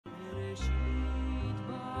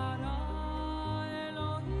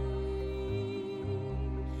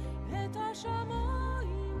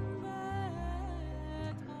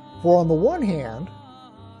For on the one hand,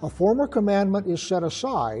 a former commandment is set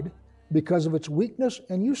aside because of its weakness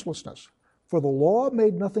and uselessness, for the law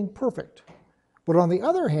made nothing perfect. But on the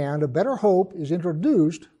other hand, a better hope is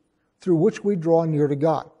introduced through which we draw near to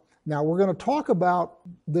God. Now, we're going to talk about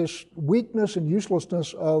this weakness and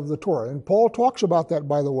uselessness of the Torah. And Paul talks about that,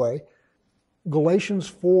 by the way, Galatians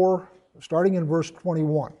 4, starting in verse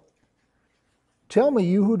 21. Tell me,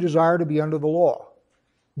 you who desire to be under the law,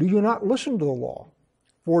 do you not listen to the law?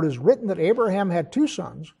 For it is written that Abraham had two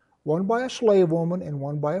sons, one by a slave woman and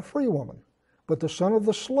one by a free woman. But the son of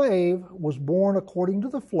the slave was born according to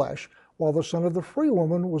the flesh, while the son of the free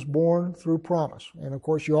woman was born through promise. And of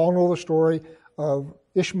course, you all know the story of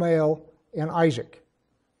Ishmael and Isaac.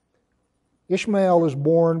 Ishmael is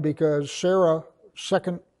born because Sarah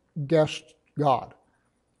second-guessed God,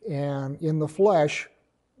 and in the flesh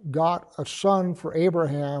got a son for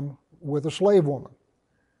Abraham with a slave woman.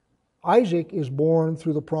 Isaac is born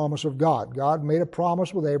through the promise of God. God made a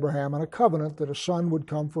promise with Abraham and a covenant that a son would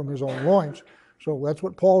come from his own loins. So that's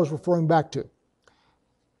what Paul is referring back to.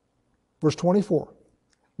 Verse 24.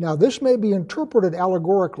 Now this may be interpreted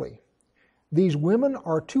allegorically. These women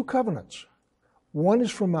are two covenants. One is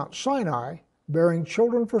from Mt Sinai, bearing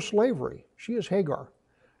children for slavery. She is Hagar.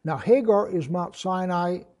 Now Hagar is Mt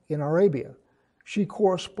Sinai in Arabia. She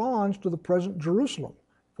corresponds to the present Jerusalem,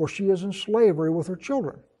 for she is in slavery with her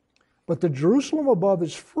children. But the Jerusalem above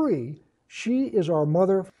is free. She is our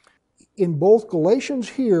mother. In both Galatians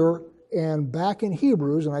here and back in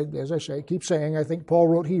Hebrews, and as I say, keep saying, I think Paul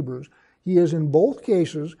wrote Hebrews, he is in both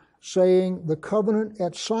cases saying the covenant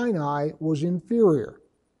at Sinai was inferior.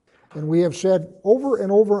 And we have said over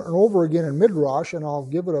and over and over again in Midrash, and I'll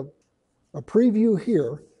give it a preview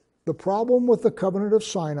here, the problem with the covenant of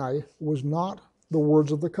Sinai was not the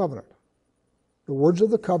words of the covenant. The words of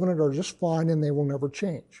the covenant are just fine and they will never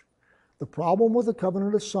change. The problem with the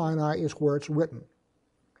covenant of Sinai is where it's written.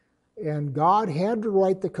 And God had to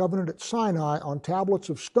write the covenant at Sinai on tablets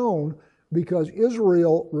of stone because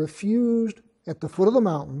Israel refused at the foot of the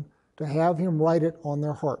mountain to have him write it on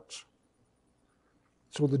their hearts.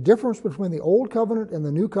 So the difference between the old covenant and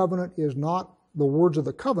the new covenant is not the words of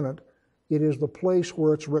the covenant, it is the place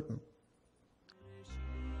where it's written.